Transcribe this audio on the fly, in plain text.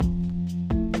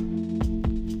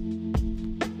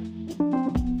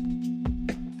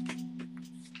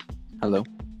Hello.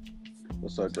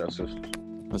 What's up, Joseph?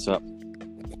 What's up?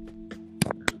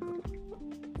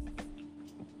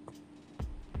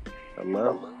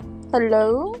 Hello.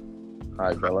 Hello.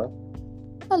 Hi, Bella.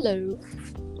 Hello.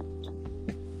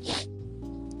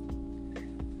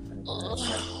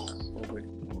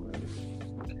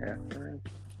 Catherine.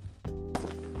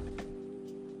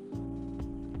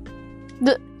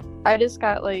 I just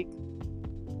got I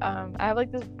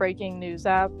have this breaking news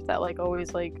app that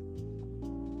always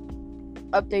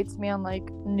updates me on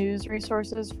news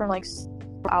resources from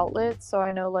outlets, so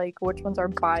I know which ones are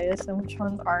biased and which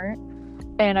ones aren't.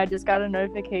 And I just got a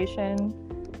notification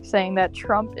saying that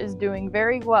Trump is doing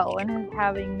very well and is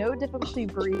having no difficulty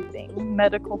breathing,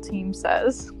 medical team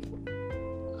says.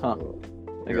 Huh.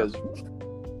 I guess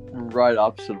right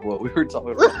opposite of what we were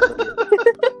talking about.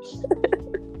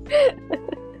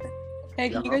 Hey,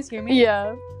 can you guys hear me?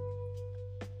 Yeah.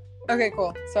 Okay,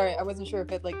 cool. Sorry, I wasn't sure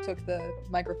if it took the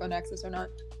microphone access or not.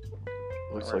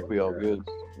 Looks like we all good.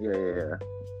 Yeah.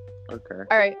 Okay.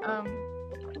 All right.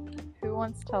 Who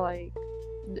wants to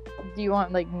do you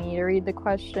want me to read the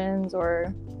questions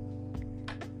or?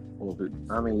 Well,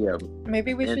 I mean, yeah.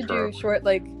 Maybe we should do short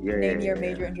name your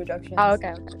major introductions. Oh,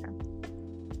 okay.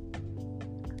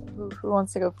 Who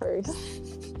wants to go first?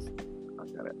 I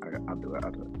got it. I'll do it.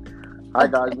 Hi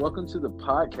guys, welcome to the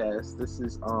podcast. This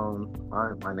is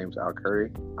my name's Al Curry.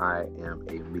 I am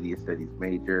a media studies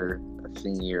major, a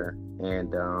senior,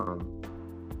 and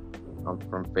I'm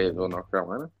from Fayetteville, North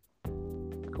Carolina.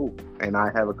 Cool. And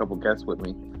I have a couple guests with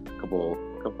me, a couple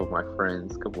of my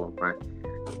friends, a couple of my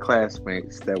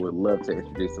classmates that would love to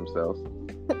introduce themselves.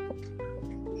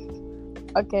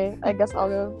 Okay, I guess I'll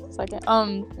go second.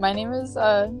 My name is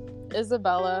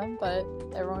Isabella, but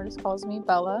everyone just calls me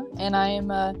Bella, and I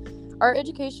am a art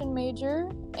education major,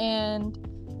 and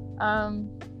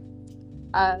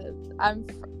I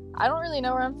don't really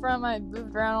know where I'm from. I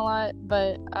moved around a lot,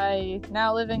 but I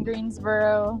now live in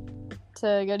Greensboro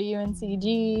to go to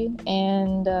UNCG,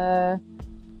 and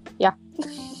yeah.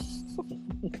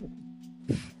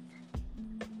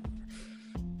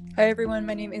 Hi everyone,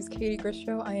 my name is Katie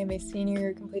Grisho. I am a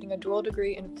senior completing a dual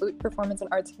degree in flute performance and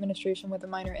arts administration with a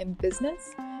minor in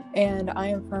business, and I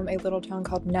am from a little town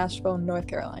called Nashville, North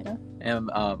Carolina. And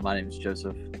my name is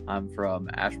Joseph. I'm from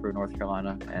Asheboro, North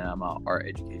Carolina, and I'm an art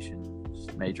education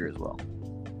major as well.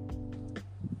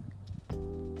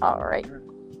 All right.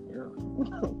 Yeah.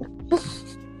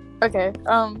 Okay.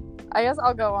 I guess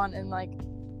I'll go on and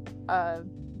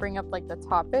bring up the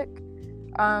topic.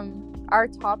 Our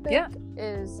topic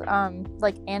is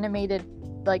animated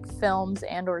films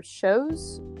and or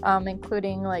shows,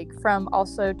 including from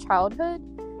also childhood,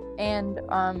 and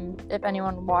if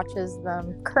anyone watches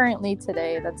them currently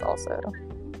today, that's also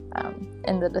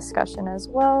in the discussion as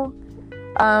well.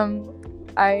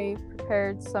 I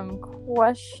prepared some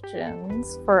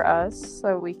questions for us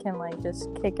so we can just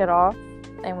kick it off,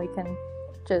 and we can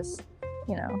just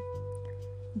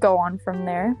go on from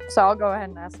there. So I'll go ahead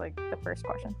and ask the first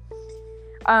question.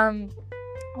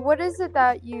 What is it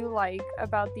that you like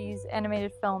about these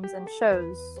animated films and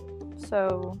shows?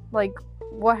 So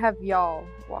what have y'all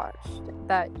watched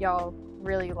that y'all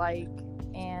really like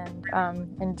and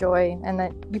enjoy, and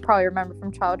that you probably remember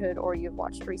from childhood or you've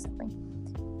watched recently?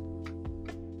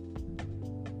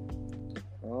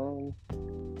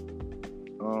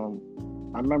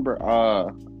 I remember. I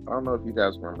don't know if you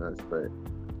guys remember this, but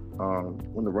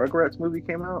when the Rugrats movie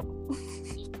came out.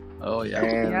 Oh yeah.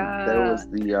 And there was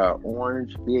the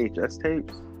orange VHS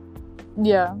tapes.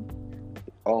 Yeah.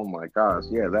 Oh my gosh,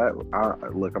 yeah.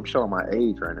 Look, I'm showing my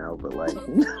age right now, but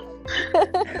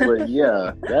but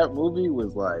yeah, that movie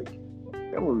was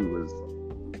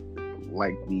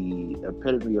the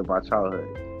epitome of my childhood.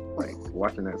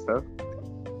 Watching that stuff.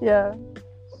 Yeah.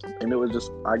 And it was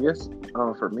just, I guess,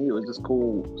 for me, it was just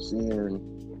cool seeing.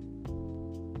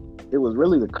 It was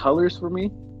really the colors for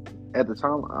me. At the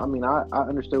time, I mean, I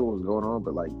understood what was going on,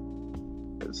 but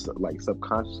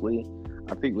subconsciously,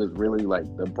 I think it was really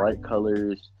the bright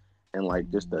colors and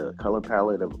just the color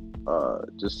palette of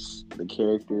just the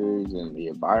characters and the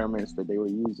environments that they were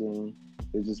using.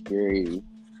 It was just very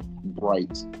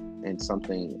bright and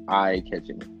something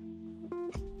eye-catching.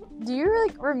 Do you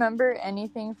remember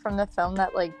anything from the film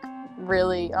that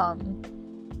really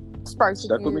sparks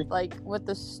Stuck you with me? With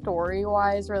the story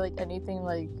wise, or anything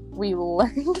we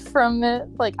learned from it?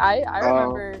 I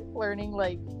remember learning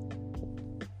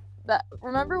that.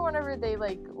 Remember whenever they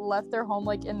like left their home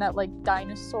like in that like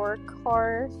dinosaur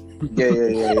car?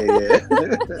 Yeah.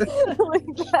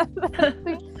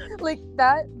 like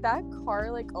that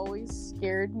car like always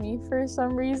scared me for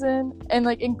some reason, and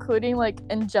like including like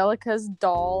Angelica's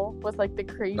doll with like the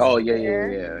crazy hair.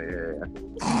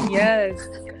 Yeah. Yes.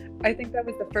 I think that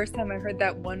was the first time I heard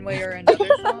that One Way or Another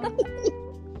song.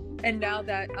 And now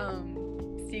that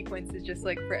sequence is just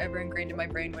like forever ingrained in my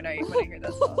brain when I hear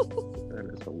that song. That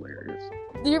is hilarious.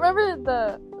 Do you remember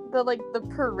the like the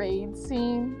parade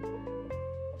scene,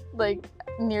 like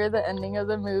near the ending of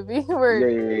the movie where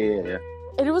Yeah.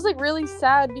 and it was like really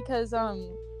sad because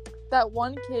that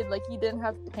one kid, like, he didn't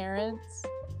have parents,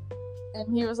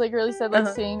 and he was like really sad, like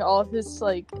seeing all of his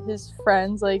like his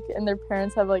friends like and their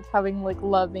parents have like having like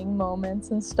loving moments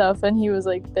and stuff, and he was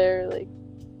like there like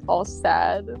all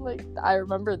sad, and like I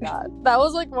remember that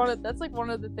was like one of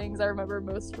the things I remember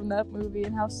most from that movie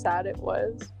and how sad it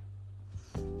was.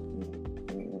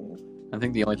 I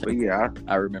think the only thing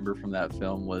I remember from that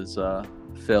film was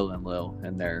Phil and Lil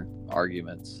and their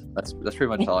arguments. That's pretty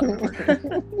much all I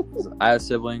remember. I have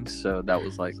siblings, so that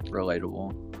was like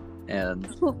relatable, and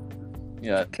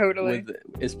yeah, totally.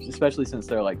 Especially since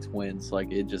they're like twins,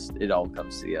 like it all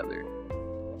comes together.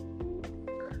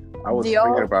 I was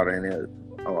thinking about it, and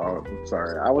I'm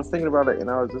sorry. I was thinking about it, and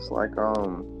I was just like,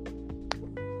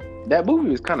 that movie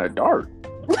was kind of dark.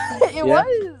 It was.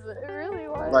 It really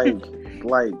was.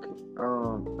 Like,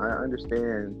 I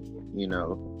understand, you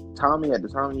know, Tommy at the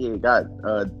time he had got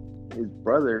his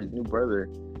new brother,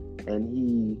 and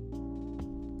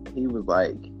he was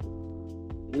like,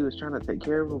 he was trying to take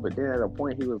care of him, but then at a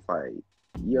point he was like,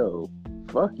 yo,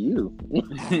 fuck you.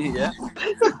 Yeah.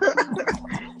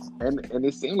 and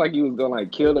it seemed like he was gonna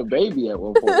like kill the baby at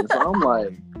one point. So I'm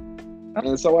like,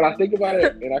 and so when I think about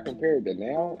it and I compare it to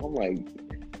now, I'm like,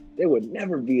 there would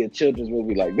never be a children's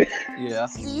movie like this. Yeah.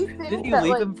 Didn't he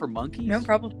leave him for monkeys? No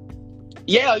problem.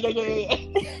 Yeah.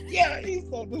 Yeah, he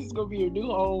said this is gonna be your new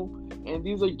home and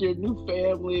these are your new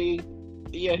family.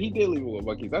 Yeah, he did leave him with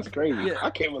monkeys. That's crazy. Yeah. I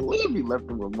can't believe he left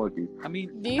him with monkeys. I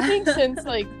mean, do you think since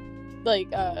like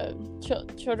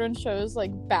children's shows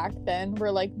like back then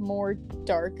were like more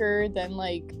darker than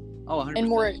like 100%. And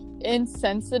more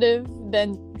insensitive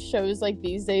than shows like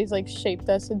these days like shaped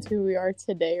us into who we are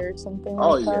today or something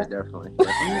like that? Definitely.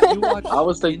 You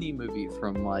watch any movie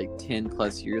from like 10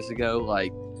 plus years ago,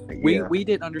 like we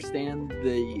didn't understand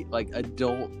the like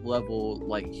adult level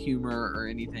like humor or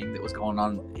anything that was going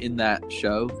on in that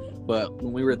show, but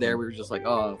when we were there we were just like,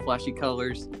 oh, flashy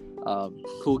colors,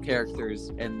 cool characters,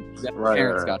 and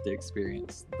parents got to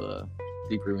experience the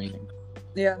deeper meaning.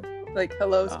 Yeah, like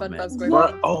hello SpongeBob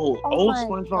SquarePants.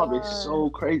 SpongeBob is so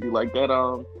crazy. Like that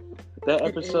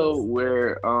episode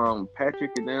where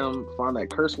Patrick and them find that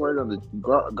curse word on the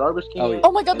garbage can.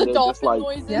 Oh my god, the dolphin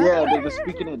noises. Yeah, they're just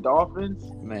speaking in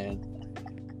dolphins. Man.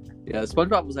 Yeah,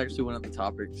 SpongeBob was actually one of the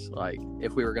topics, like,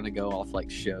 if we were going to go off,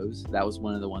 like, shows, that was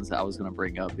one of the ones that I was going to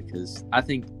bring up, because I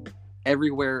think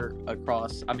everywhere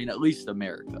across, I mean, at least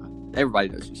America, everybody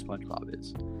knows who SpongeBob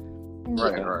is.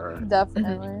 Right.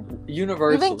 Definitely.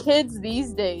 Universal. Even kids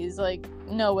these days, like,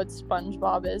 know what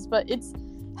SpongeBob is, but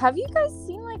have you guys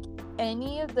seen, like,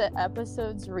 any of the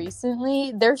episodes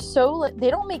recently? They're so, like,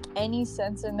 they don't make any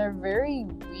sense, and they're very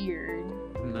weird.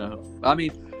 No. I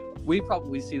mean, we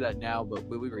probably see that now, but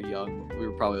when we were young, we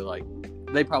were probably like,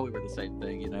 they probably were the same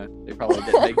thing, you know? They probably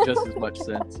didn't make just as much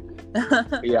sense.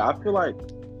 Yeah, I feel like,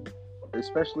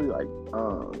 especially like,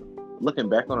 looking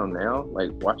back on them now, like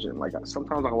watching, like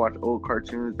sometimes I watch old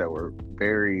cartoons that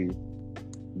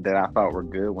I thought were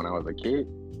good when I was a kid.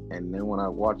 And then when I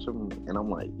watch them and I'm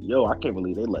like, yo, I can't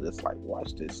believe they let us like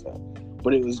watch this stuff.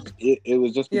 But it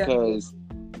was just because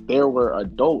there were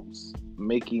adults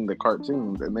making the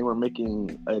cartoons and they were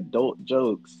making adult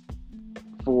jokes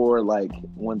for like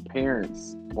when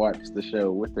parents watch the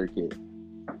show with their kid.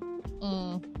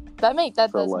 That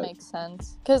does make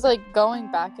sense, because like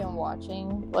going back and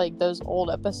watching like those old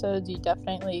episodes, it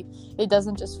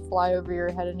doesn't just fly over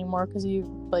your head anymore, because you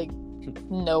like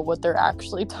know what they're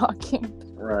actually talking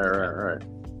about.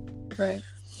 Right.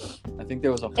 I think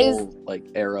there was a whole like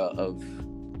era of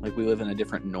like, we live in a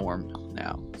different norm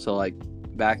now, so like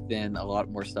back then a lot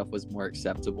more stuff was more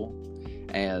acceptable,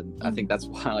 and I think that's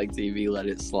why like TV let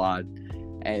it slide.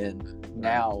 And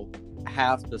now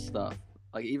half the stuff,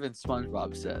 like even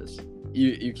SpongeBob says,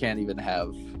 you can't even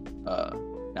have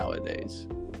nowadays.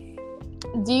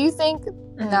 Do you think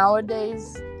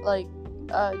nowadays like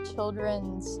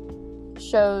children's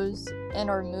shows and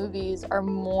or movies are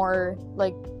more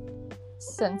like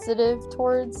sensitive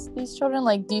towards these children?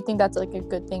 Like, do you think that's like a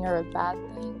good thing or a bad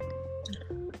thing?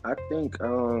 I think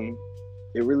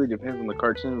it really depends on the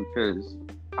cartoon because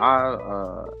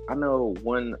I know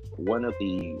one of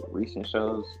the recent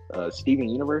shows, Steven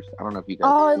Universe. I don't know if you guys.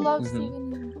 Oh, I seen love it.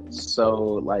 Steven. So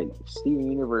like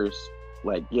Steven Universe,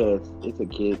 like it's a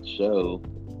kid's show,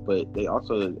 but they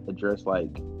also address like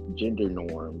gender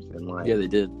norms and like Yeah, they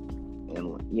did.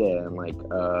 and like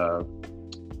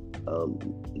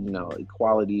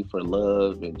equality for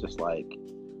love and just like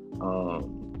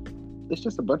it's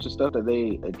just a bunch of stuff that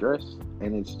they address,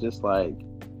 and it's just like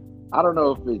I don't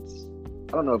know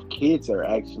if kids are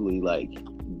actually like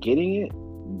getting it,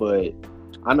 but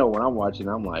I know when I'm watching,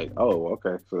 I'm like, oh,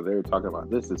 okay, so they're talking about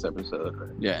this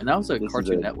episode. Yeah, and that was a This is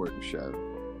Cartoon a- Network show.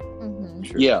 Mm-hmm.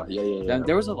 Sure. Yeah. And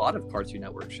there was a lot of Cartoon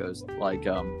Network shows, like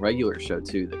regular show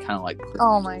too, that kind of like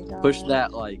Oh my god. push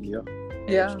that like Yeah.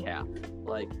 age cap.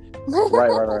 Like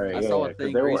Right. I yeah, saw a 'cause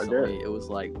thing there were- recently. It was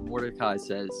like Mordecai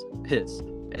says pissed,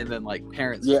 and then like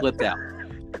parents Yeah. flipped out.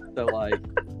 So like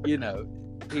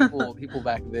people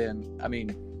back then. I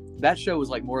mean, that show was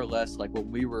like more or less like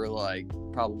when we were like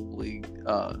probably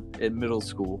in middle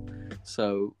school.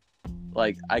 So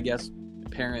like I guess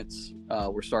parents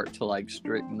were starting to like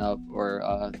straighten up or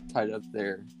tighten up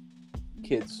their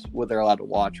kids what they're allowed to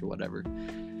watch or whatever.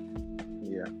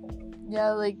 Yeah.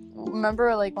 Yeah, like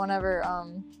remember like whenever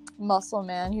Muscle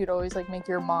Man, he'd always like make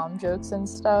your mom jokes and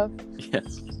stuff.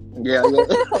 Yes. Yeah.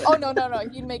 Oh no,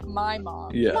 he'd make my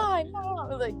mom. Yeah. My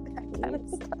mom, like that kind of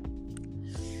stuff.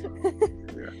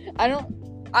 Yeah. I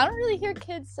don't really hear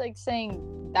kids like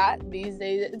saying that these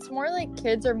days. It's more like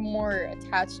kids are more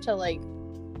attached to like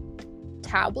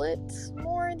tablets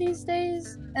more these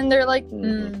days, and they're like,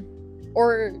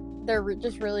 or they're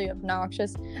just really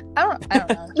obnoxious. I don't know.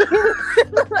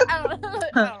 I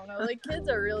don't know. Like kids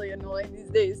are really annoying these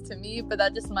days to me, but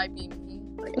that just might be me.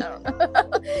 Like I don't know.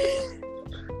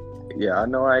 Yeah, I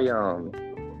know. I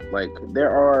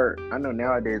know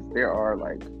nowadays there are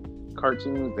like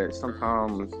cartoons that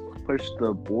sometimes push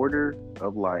the border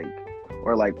of like,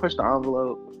 or like push the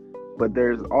envelope, but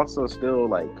there's also still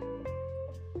like,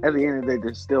 at the end of the day,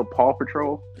 there's still Paw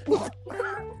Patrol.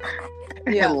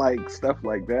 Yeah. And like stuff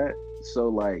like that. So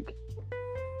like,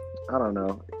 I don't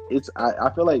know. I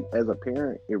feel like as a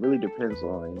parent, it really depends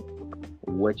on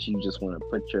what you just want to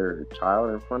put your child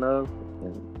in front of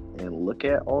and look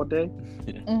at all day.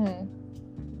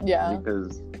 Mm-hmm. Yeah.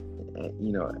 Because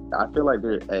I feel like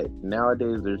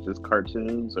nowadays there's just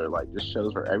cartoons or like just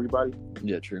shows for everybody.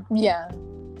 Yeah, true. Yeah.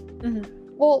 Mhm.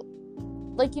 Well,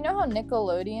 like you know how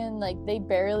Nickelodeon, like they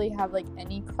barely have like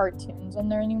any cartoons on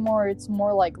there anymore. It's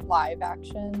more like live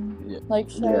action, Yeah. like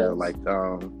shows. Yeah, like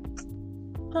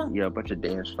a bunch of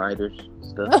Dan Schneider's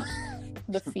stuff.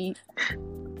 The feet.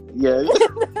 Yeah,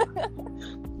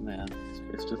 Man.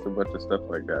 it's just a bunch of stuff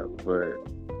like that. But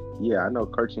yeah, I know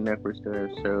Cartoon Network still has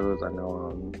shows. I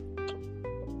know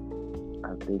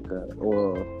I think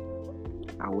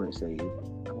I wouldn't say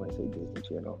Disney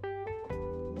Channel.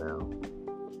 No.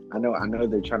 I know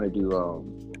they're trying to do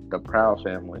the Proud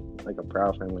Family, like a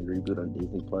Proud Family reboot on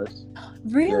Disney Plus.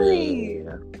 Really?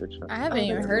 Yeah. They're trying, I haven't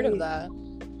even heard of that.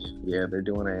 yeah, they're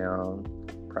doing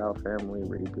a Proud Family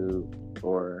reboot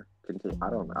or continue. I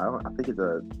don't know. I think it's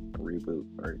a reboot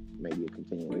or maybe a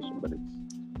continuation, but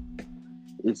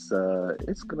it's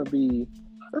gonna be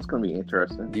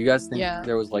interesting. Do you guys think Yeah.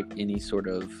 there was like any sort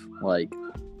of like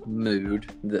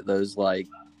mood that those like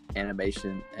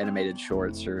animated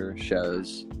shorts or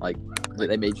shows like that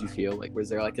they made you feel? Like was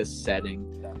there like a setting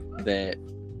that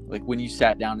like when you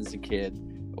sat down as a kid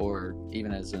or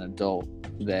even as an adult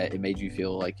that it made you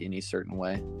feel like any certain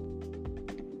way?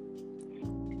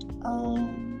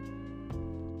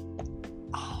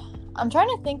 I'm trying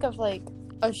to think of like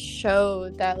a show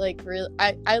that like really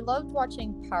I loved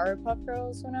watching Powerpuff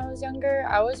Girls when I was younger.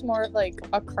 I was more of like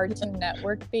a Cartoon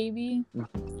Network baby.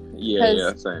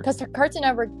 Yeah, same. Because the Cartoon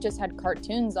Network just had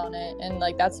cartoons on it, and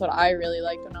like that's what I really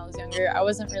liked when I was younger. I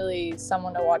wasn't really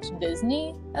someone to watch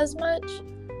Disney as much.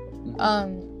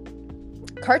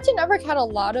 Cartoon Network had a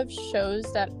lot of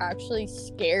shows that actually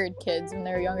scared kids when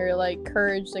they were younger, like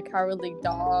Courage the Cowardly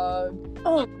Dog.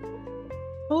 Oh,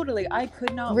 totally. I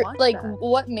could not watch Like, that.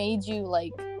 what made you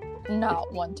like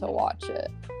not want to watch it?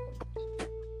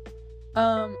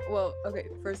 Well, okay.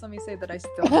 First, let me say that I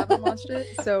still haven't watched it.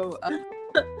 So,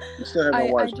 You still haven't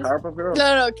I watched just- Powerpuff Girls?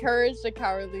 No, Courage the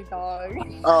Cowardly Dog.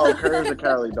 Oh, Courage the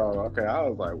Cowardly Dog. Okay, I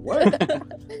was like, what?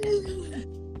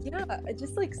 yeah,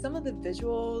 just like some of the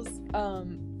visuals.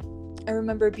 I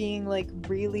remember being like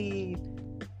really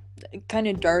kind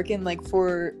of dark and like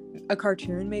for a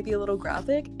cartoon, maybe a little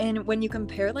graphic. And when you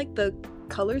compare like the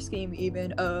color scheme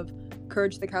even of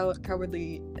Courage the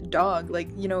Cowardly Dog, like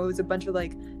it was a bunch of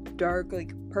like dark,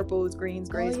 like purples, greens,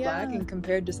 grays, black, yeah. and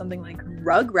compared to something like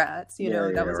Rugrats, you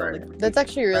know, that was all like That's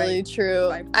actually really true.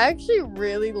 Right. I actually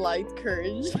really liked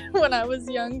Courage when I was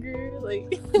younger.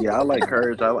 Like, yeah, I like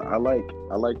Courage. I like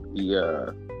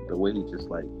the way he just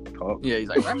like talks. Yeah, he's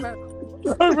like.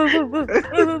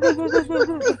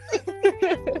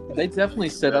 They definitely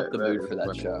set up the mood for that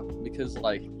funny. show because,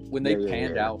 like, when they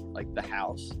panned yeah. out like the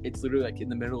house, it's literally like in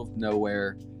the middle of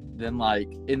nowhere. Then, like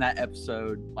in that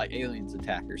episode, like aliens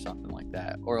attack or something like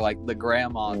that, or like the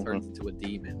grandma turns into a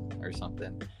demon or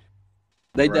something.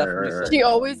 They definitely. Right. she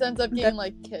always ends up getting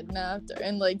like kidnapped,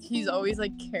 and like he's always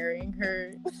like carrying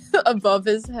her above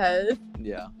his head.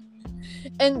 Yeah.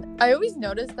 And I always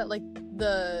noticed that like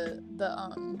the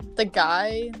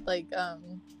guy, like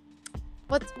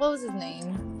what was his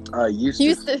name? Eustace. He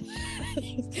used to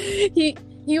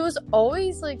he was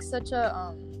always like such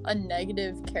a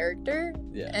negative character.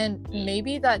 Yeah. And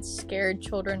maybe that scared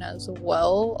children as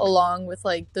well, along with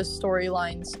like the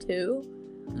storylines too.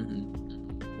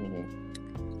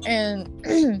 And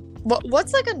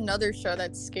what's like another show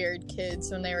that scared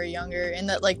kids when they were younger and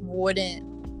that like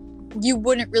you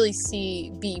wouldn't really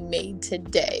see be made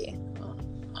today?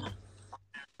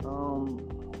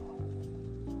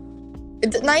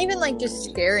 It's not even like just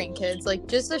scaring kids, like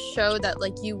just a show that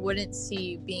like you wouldn't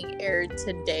see being aired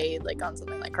today, like on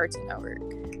something like Cartoon Network.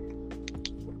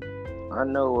 I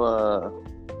know.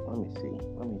 Let me see.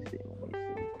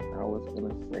 I was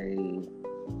gonna say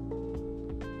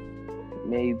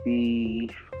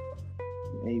maybe.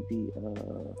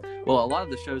 Well, a lot of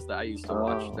the shows that I used to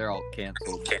watch, they're all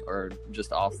canceled or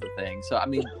just off the thing. So I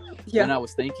mean, when I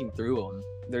was thinking through them,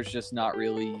 there's just not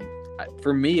really,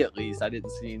 for me at least, I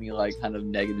didn't see any like kind of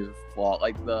negative flaw.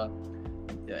 Like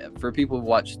for people who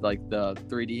watched like the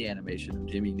 3D animation of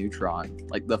Jimmy Neutron,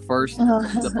 like the first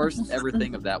ever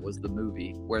thing of that was the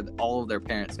movie where all of their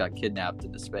parents got kidnapped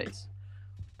into space.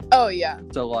 Oh yeah.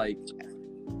 So like,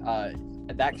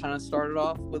 that kind of started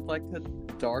off with like a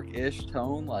dark-ish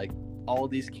tone. Like all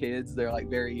these kids, they're like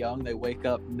very young, they wake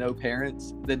up no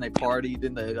parents, then they party,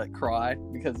 then they like cry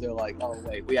because they're like, oh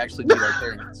wait, we actually need our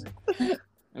parents.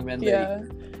 And then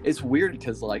it's weird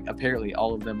because like apparently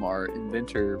all of them are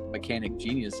inventor mechanic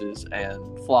geniuses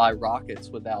and fly rockets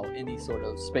without any sort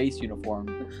of space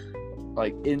uniform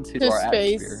like into our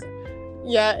atmosphere.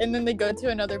 Yeah, and then they go to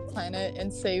another planet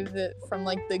and save it from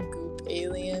like the goop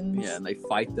aliens. Yeah, and they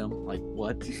fight them. Like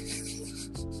what?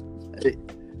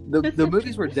 The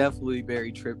movies were definitely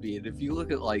very trippy, and if you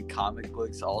look at like comic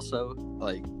books, also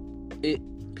like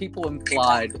people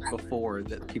implied before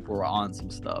that people were on some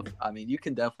stuff. I mean, you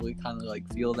can definitely kind of like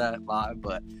feel that vibe,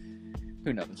 but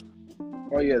who knows?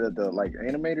 Oh yeah, the like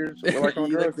animators were like on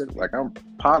drugs. Like I'm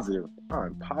positive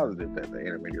that the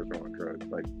animators were on drugs.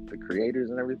 Like the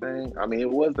creators and everything. I mean,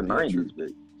 it was the 90s, but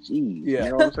geez, you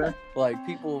know what I'm saying? Like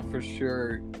people for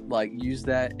sure like use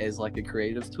that as like a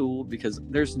creative tool because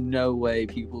there's no way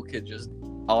people could just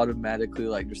automatically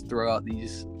like just throw out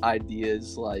these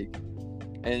ideas like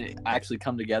and actually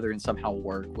come together and somehow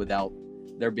work without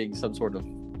there being some sort of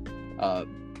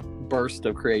burst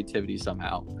of creativity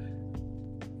somehow.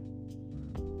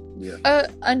 Yeah.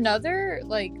 Another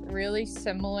like really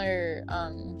similar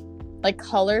like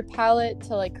color palette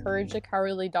to like Courage the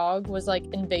Cowardly Dog was like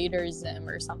Invader Zim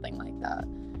or something like that.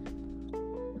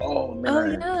 Oh man. Oh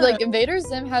yeah. Like Invader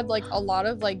Zim had like a lot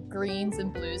of like greens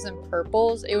and blues and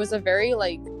purples. It was a very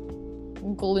like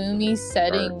gloomy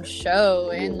setting show,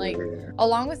 and like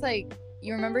along with like,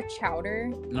 you remember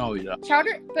Chowder? No, yeah.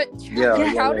 Chowder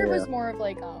was more of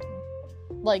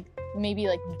like maybe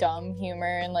like dumb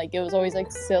humor, and like it was always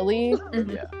like silly.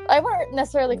 Yeah. I wouldn't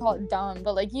necessarily call it dumb,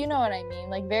 but like you know what I mean,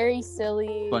 like very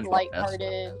silly,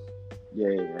 lighthearted.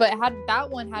 Yeah. But that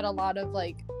one had a lot of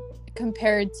like,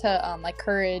 compared to like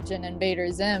Courage and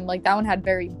Invader Zim, like that one had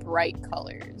very bright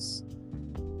colors.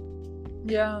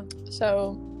 Yeah.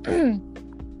 So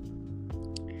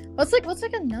what's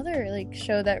like another like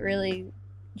show that really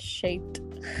shaped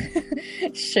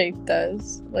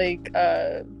us? Like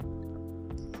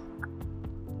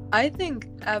I think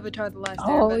Avatar: The Last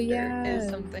Airbender is yeah.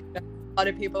 something that a lot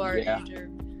of people our age are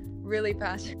really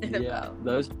passionate about.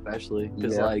 Those especially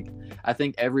because like I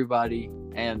think everybody,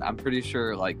 and I'm pretty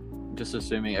sure like just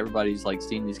assuming everybody's like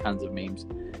seen these kinds of memes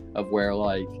of where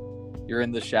like you're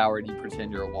in the shower and you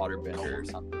pretend you're a waterbender or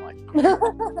something like that.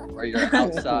 Or you're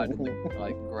outside in the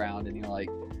like ground and you're like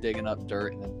digging up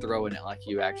dirt and then throwing it like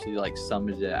you actually like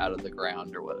summoned it out of the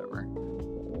ground or whatever.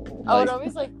 I would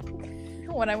always like,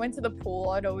 when I went to the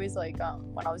pool, I'd always like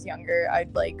when I was younger,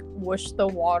 I'd like whoosh the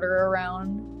water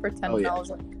around, pretending I was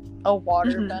like a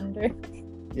water bender.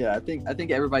 Yeah, I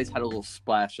think everybody's had a little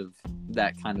splash of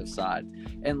that kind of side.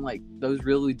 And like those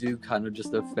really do kind of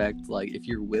just affect, like if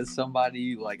you're with somebody,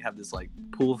 you like have this like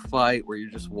pool fight where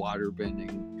you're just water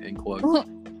bending in quotes.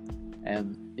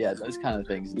 And yeah, those kind of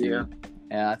things do. Yeah.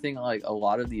 And I think like a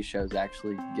lot of these shows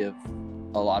actually give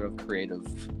a lot of creative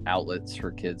outlets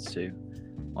for kids too,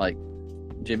 like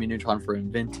Jimmy Neutron for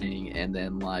inventing, and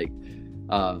then like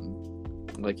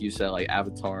you said, like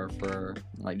Avatar for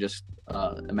like just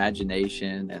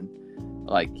imagination and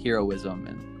like heroism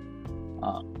and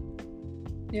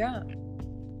Yeah.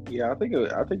 I think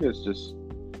it's just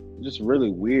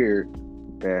really weird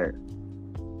that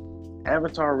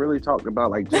Avatar really talked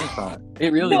about like genocide.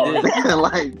 it really did.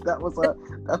 Like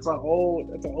that's a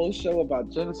whole show about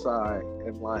genocide,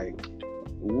 and like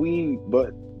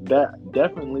but that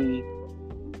definitely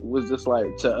was just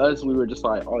like, to us, we were just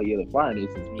like, oh yeah, the Fire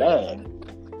Nation's bad.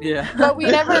 Yeah. But we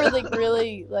never like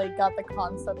really like got the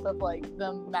concept of like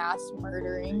the mass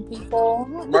murdering people.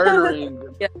 Murdering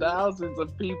thousands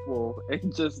of people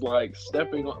and just like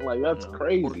stepping on, like that's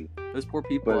crazy. Those poor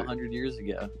people 100 years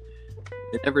ago.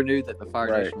 They never knew that the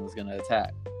Fire Nation was going to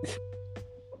attack.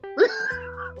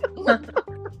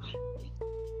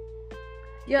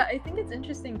 Yeah, I think it's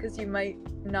interesting because you might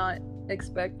not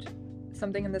expect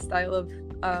something in the style of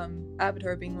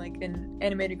Avatar being like an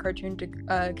animated cartoon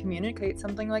to communicate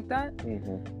something like that.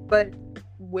 Mm-hmm. But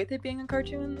with it being a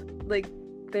cartoon, like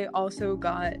they also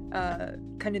got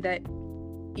kind of that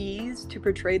ease to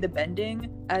portray the bending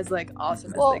as like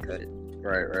awesome as they could.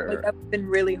 Right. Like that's been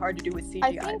really hard to do with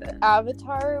CGI. I think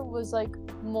Avatar was like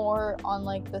more on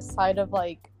like the side of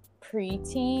like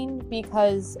preteen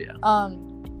because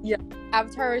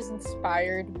Avatar is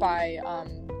inspired by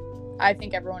I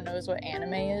think everyone knows what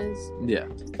anime is. Yeah.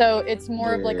 So it's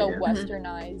more of like a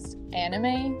westernized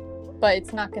anime, but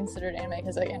it's not considered anime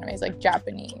because like anime is like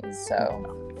Japanese.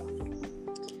 So,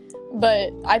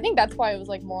 but I think that's why it was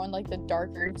like more on like the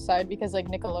darker side, because like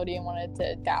Nickelodeon wanted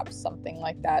to adapt something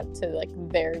like that to like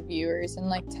their viewers and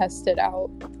like test it out.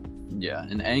 Yeah,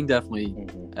 and Aang definitely,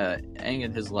 Aang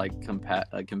and his like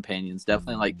companions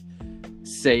definitely like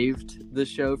saved the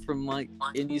show from like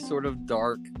any sort of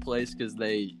dark place, because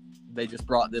they just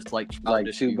brought this like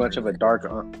too much of a dark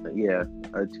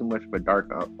too much of a dark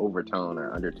overtone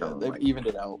or undertone. They've like, evened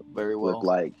it out very well. With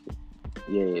like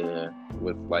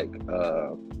with like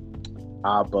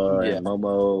Appa and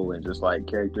Momo and just like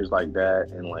characters like that,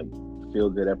 and like feel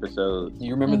good episodes.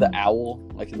 You remember the owl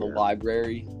like in the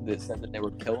library that said that they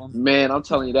would kill him? Man, I'm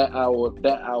telling you, that owl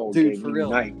Dude, gave for me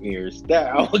real. nightmares. That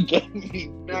owl gave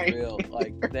me nightmares. For real.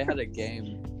 Like they had a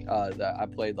game that I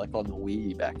played like on the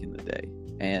Wii back in the day,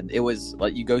 and it was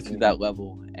like you go through that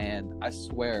level, and I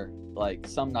swear, like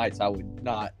some nights I would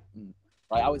not,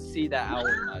 like I would see that owl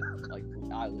in my like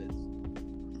eyelids.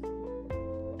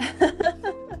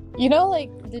 You know, like,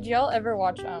 did y'all ever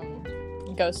watch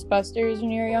Ghostbusters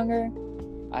when you were younger?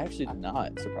 I actually did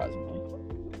not, surprisingly.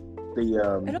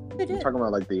 You're talking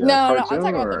about like the no, cartoon, I'm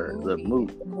talking or about the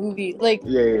movie? Movie, like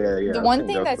The one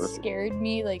thing that scared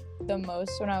me like the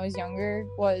most when I was younger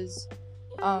was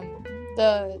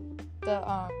the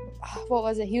what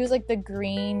was it? He was like the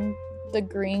green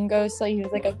ghost, like he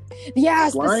was like the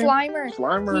Slimer.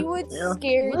 He would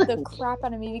scare the crap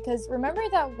out of me, because remember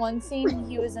that one scene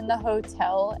he was in the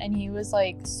hotel and he was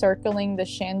like circling the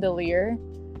chandelier.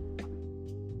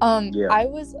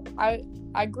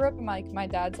 I grew up in my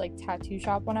dad's like tattoo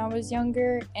shop when I was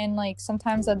younger, and like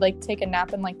sometimes I'd like take a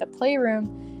nap in like the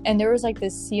playroom, and there was like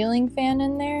this ceiling fan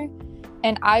in there,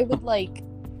 and I would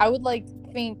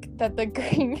think that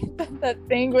that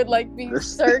thing would like be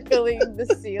circling the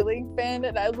ceiling fan,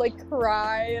 and I'd like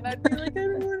cry, and I'd be like,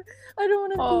 I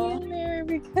don't want to be in there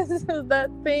because of that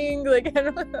thing. Like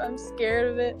I'm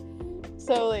scared of it.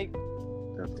 So like,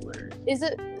 that's hilarious. Is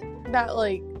it that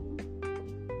like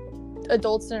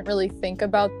adults didn't really think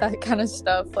about that kind of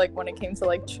stuff, like when it came to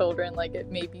like children, like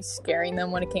it may be scaring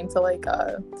them when it came to like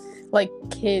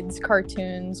kids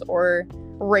cartoons or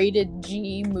rated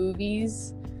G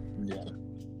movies?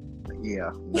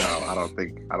 No, I don't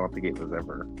think it was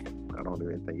ever. I don't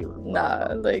even think it was.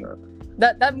 Nah, like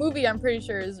that movie, I'm pretty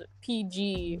sure is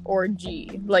PG or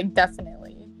G, like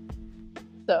definitely.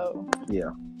 So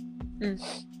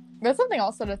that's something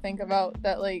also to think about,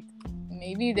 that like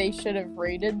maybe they should have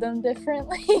rated them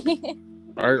differently.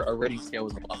 Our rating scale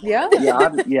was a lot.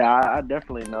 I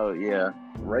definitely know. Yeah,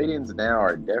 ratings now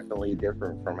are definitely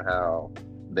different from how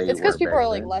they. It's because people are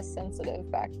like less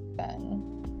sensitive back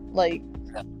then. Like.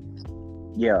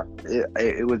 Yeah,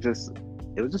 it was just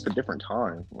a different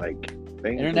time. Like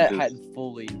things internet hadn't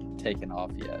fully taken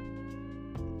off yet.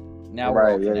 Now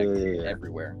we're all connected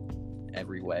everywhere,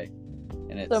 every way,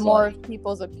 and it's so more of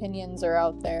people's opinions are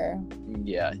out there.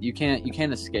 Yeah, you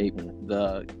can't escape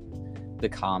the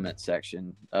comment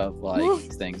section of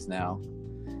like things now.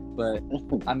 But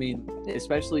I mean,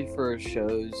 especially for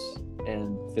shows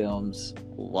and films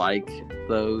like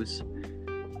those,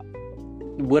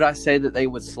 would I say that they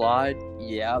would slide?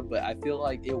 Yeah, but I feel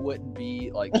like it wouldn't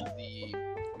be like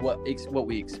what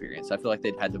we experienced. I feel like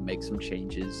they'd had to make some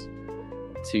changes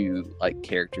to like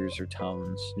characters or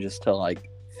tones just to like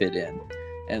fit in.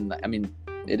 And I mean,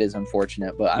 it is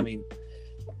unfortunate, but I mean,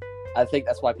 I think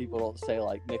that's why people don't say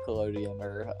like Nickelodeon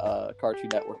or Cartoon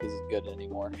Network isn't good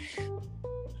anymore.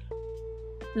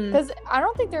 Because I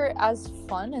don't think they're as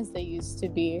fun as they used to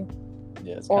be,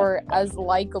 or as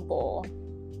likable.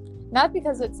 Not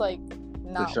because it's like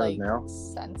not like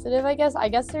sensitive. I guess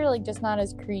they're like just not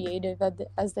as creative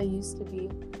as they used to be.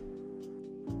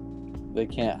 They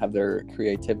can't have their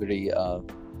creativity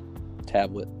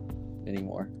tablet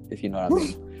anymore, if you know what I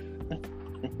mean.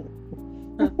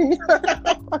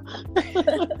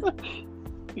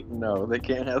 No, they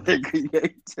can't have their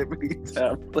creativity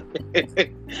tablet.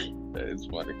 That is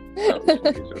funny.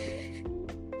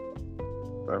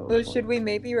 So should we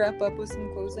maybe wrap up with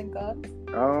some closing thoughts?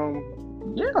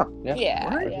 Yeah.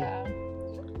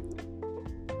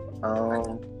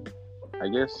 I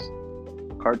guess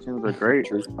cartoons are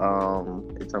great.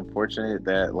 It's unfortunate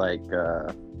that like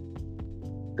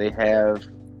they have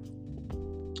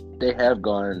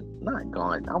not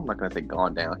gone. I'm not gonna say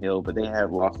gone downhill, but they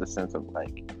have lost a sense of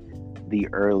like the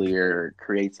earlier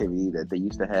creativity that they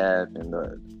used to have and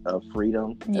the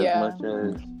freedom as much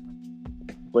as.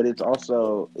 But it's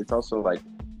also like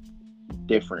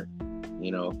different,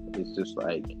 you know. It's just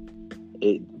like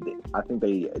I think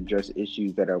they address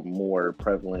issues that are more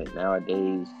prevalent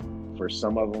nowadays for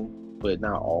some of them, but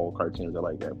not all cartoons are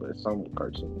like that. But some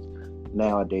cartoons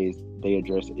nowadays they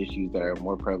address issues that are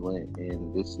more prevalent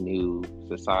in this new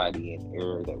society and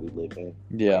era that we live in.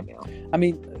 Yeah, right now. I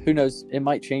mean, who knows? It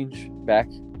might change back.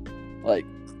 Like,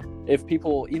 if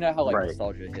people, you know how like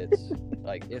nostalgia hits,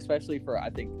 like especially for I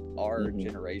think our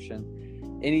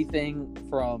generation, anything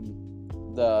from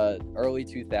the early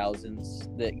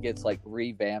 2000s that gets like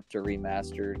revamped or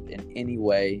remastered in any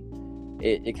way,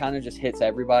 it kind of just hits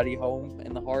everybody home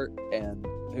in the heart. And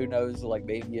who knows, like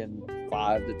maybe in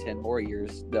 5 to 10 more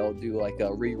years they'll do like a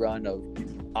rerun of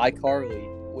iCarly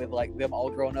with like them all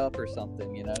grown up or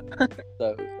something, you know.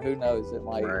 So who knows, it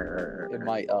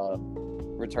might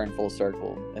return full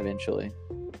circle eventually.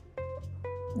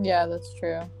 Yeah, that's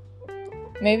true.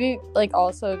 Maybe like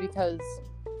also because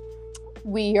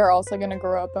we are also going to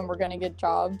grow up and we're going to get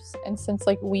jobs, and since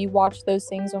like we watched those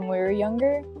things when we were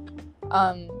younger,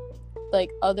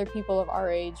 like other people of our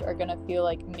age are going to feel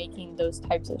like making those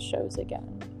types of shows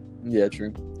again. Yeah,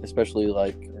 true. Especially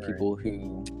like people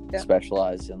who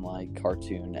specialize in like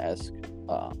cartoon-esque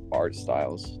art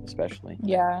styles, especially.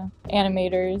 Yeah,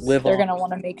 animators. They're going to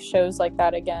want to make shows like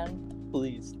that again.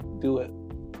 Please do it.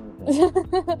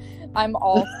 I'm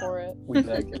all for it. We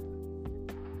beg it.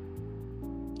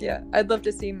 Yeah, I'd love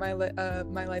to see my life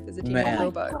as a teenage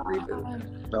robot reboot.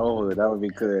 Oh, that would be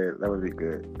good. That was a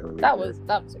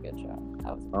good show.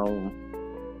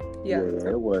 Yeah,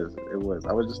 it was.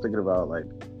 I was just thinking about like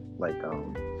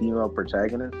female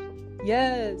protagonists.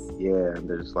 Yes. Yeah, and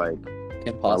there's like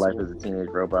My Life as a Teenage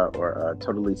Robot or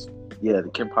the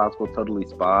Kim Possible, Totally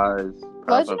Spies.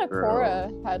 Legend of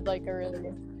Korra had like a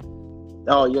really.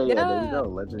 Oh yeah, there you go.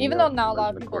 Legend. Even though not a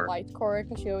lot of people liked Korra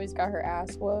because she always got her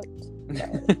ass whooped. She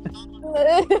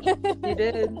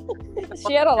did.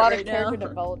 She had a lot of character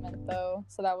development though,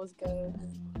 so that was good.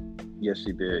 Yes,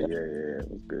 she did. Yeah, it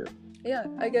was good. Yeah,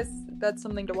 I guess that's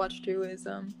something to watch too. Is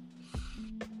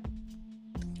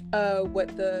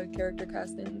what the character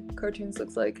cast in cartoons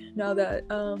looks like now that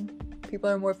people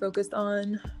are more focused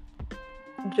on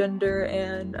gender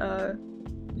and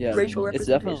racial representation. It's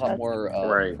definitely a lot more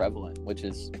prevalent, which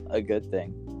is a good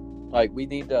thing. Like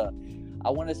I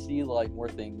want to see like more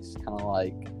things kind of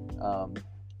like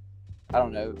I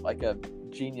don't know, like a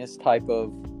genius type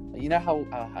of, you know how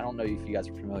I don't know if you guys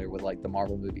are familiar with like the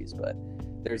Marvel movies, but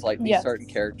there's like these certain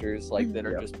characters like that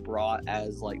are just brought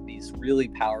as like these really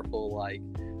powerful like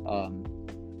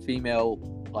female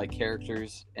like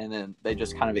characters, and then they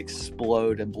just kind of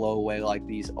explode and blow away like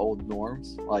these old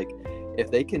norms. Like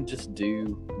if they can just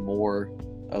do more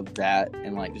of that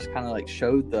and like just kind of like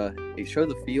show the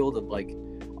field of like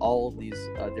all of these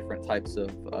different types of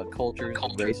cultures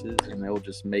and races, and they'll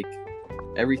just make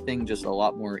everything just a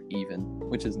lot more even,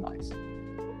 which is nice.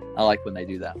 I like when they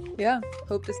do that. Yeah,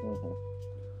 hope to see.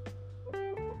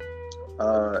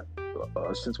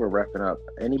 Since we're wrapping up,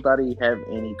 anybody have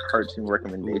any cartoon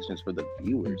recommendations for the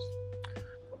viewers?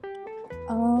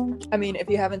 I mean, if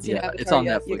you haven't seen Avatar it's on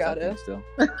yet, Netflix. you I gotta. think, still.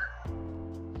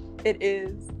 It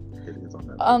is. It is on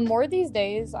Netflix. More these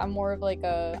days, I'm more of like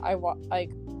I watch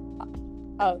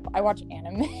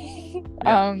anime.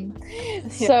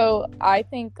 So I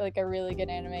think like a really good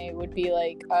anime would be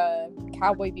like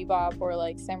Cowboy Bebop or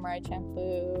like Samurai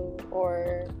Champloo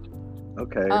or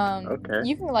Okay.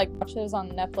 you can like watch those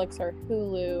on Netflix or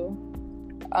Hulu.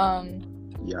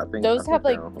 Yeah, I think those have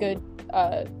they're like on good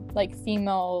Hulu. like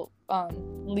female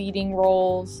leading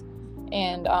roles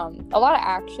and a lot of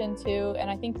action too,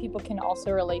 and I think people can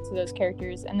also relate to those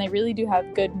characters, and they really do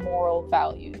have good moral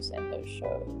values in those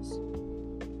shows.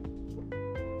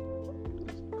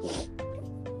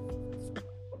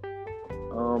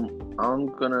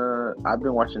 I've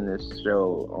been watching this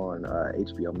show on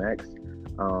HBO Max.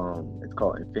 It's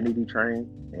called Infinity Train,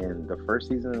 and the first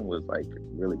season was like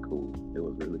really cool. It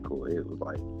was really cool. It was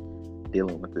like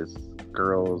dealing with this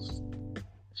girl's.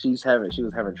 She was having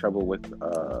trouble with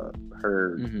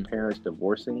her parents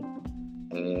divorcing,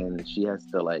 and she has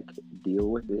to like deal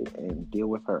with it and deal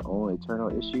with her own internal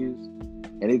issues.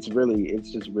 And it's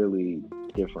just really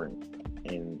different,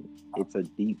 and it's a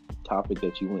deep topic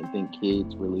that you wouldn't think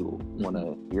kids really want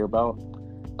to hear about,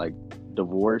 like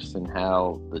divorce and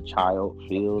how the child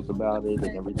feels about it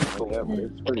and everything like that. But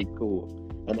it's pretty cool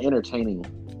and entertaining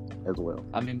as well.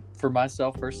 I mean, for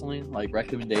myself personally, like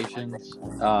recommendations,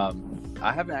 I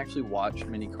haven't actually watched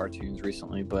many cartoons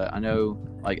recently, but I know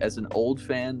like as an old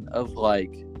fan of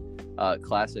like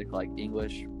classic like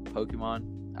English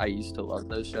Pokemon, I used to love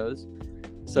those shows.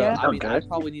 So Yeah. I mean, I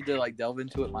probably need to like delve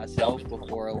into it myself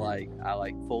before like I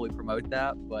like fully promote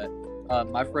that. But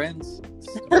my friends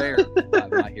swear by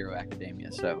My Hero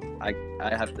Academia, so I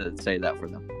have to say that for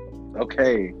them.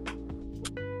 Okay,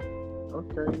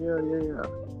 yeah.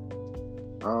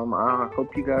 I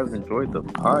hope you guys enjoyed the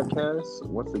podcast.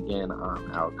 Once again,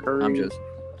 I'm Al Curry. I'm Joseph.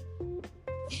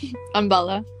 I'm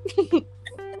Bella.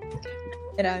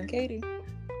 And I'm Katie.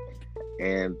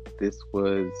 And this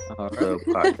was All the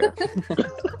right. podcast.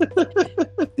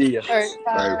 See ya. All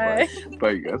right, bye.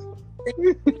 Bye, guys.